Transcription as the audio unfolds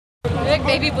Look,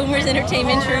 Baby Boomers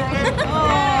Entertainment Troupe.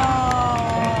 Oh.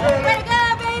 Way to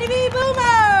go, Baby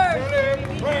Boomers!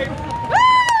 Woo!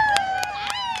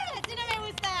 Así no me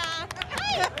gusta.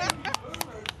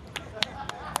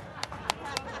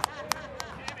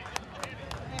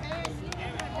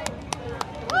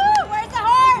 Woo! Where's the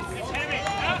horse?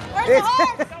 Where's the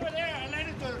horse? It's over there. I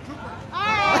landed to the trooper. All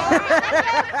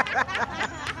right.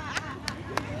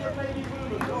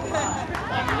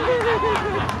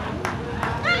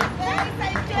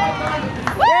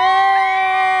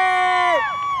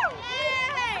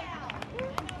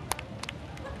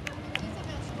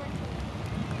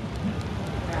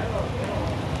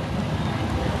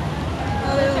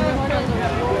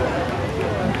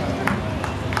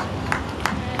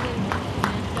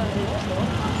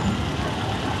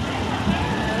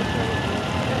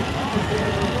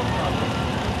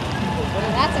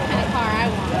 That's the kind of car I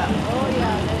want. Oh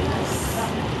yeah, very nice.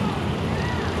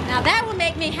 Now that will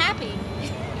make me happy.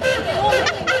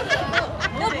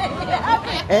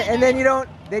 And then you don't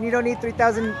need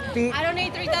 3,000 feet. I don't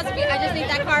need 3,000 feet. I just need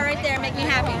that car right there. Make me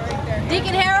happy.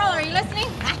 Deacon Harold, are you listening?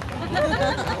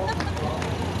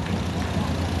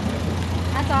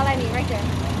 That's all I need right there.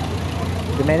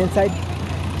 The man inside.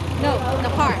 No, the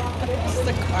car. Just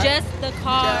the car. Just the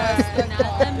car. Just the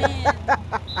Not the man.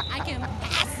 I can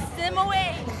pass them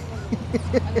away.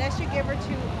 Unless you give her to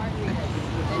Marguerite,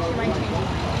 then she might change her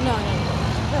mind. No.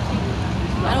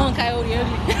 I don't want Coyote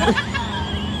Ugly.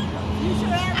 You should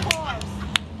have horse.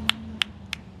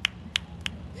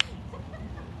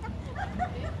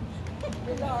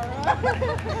 Laura.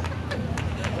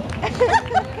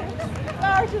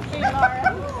 Laura's just being Laura.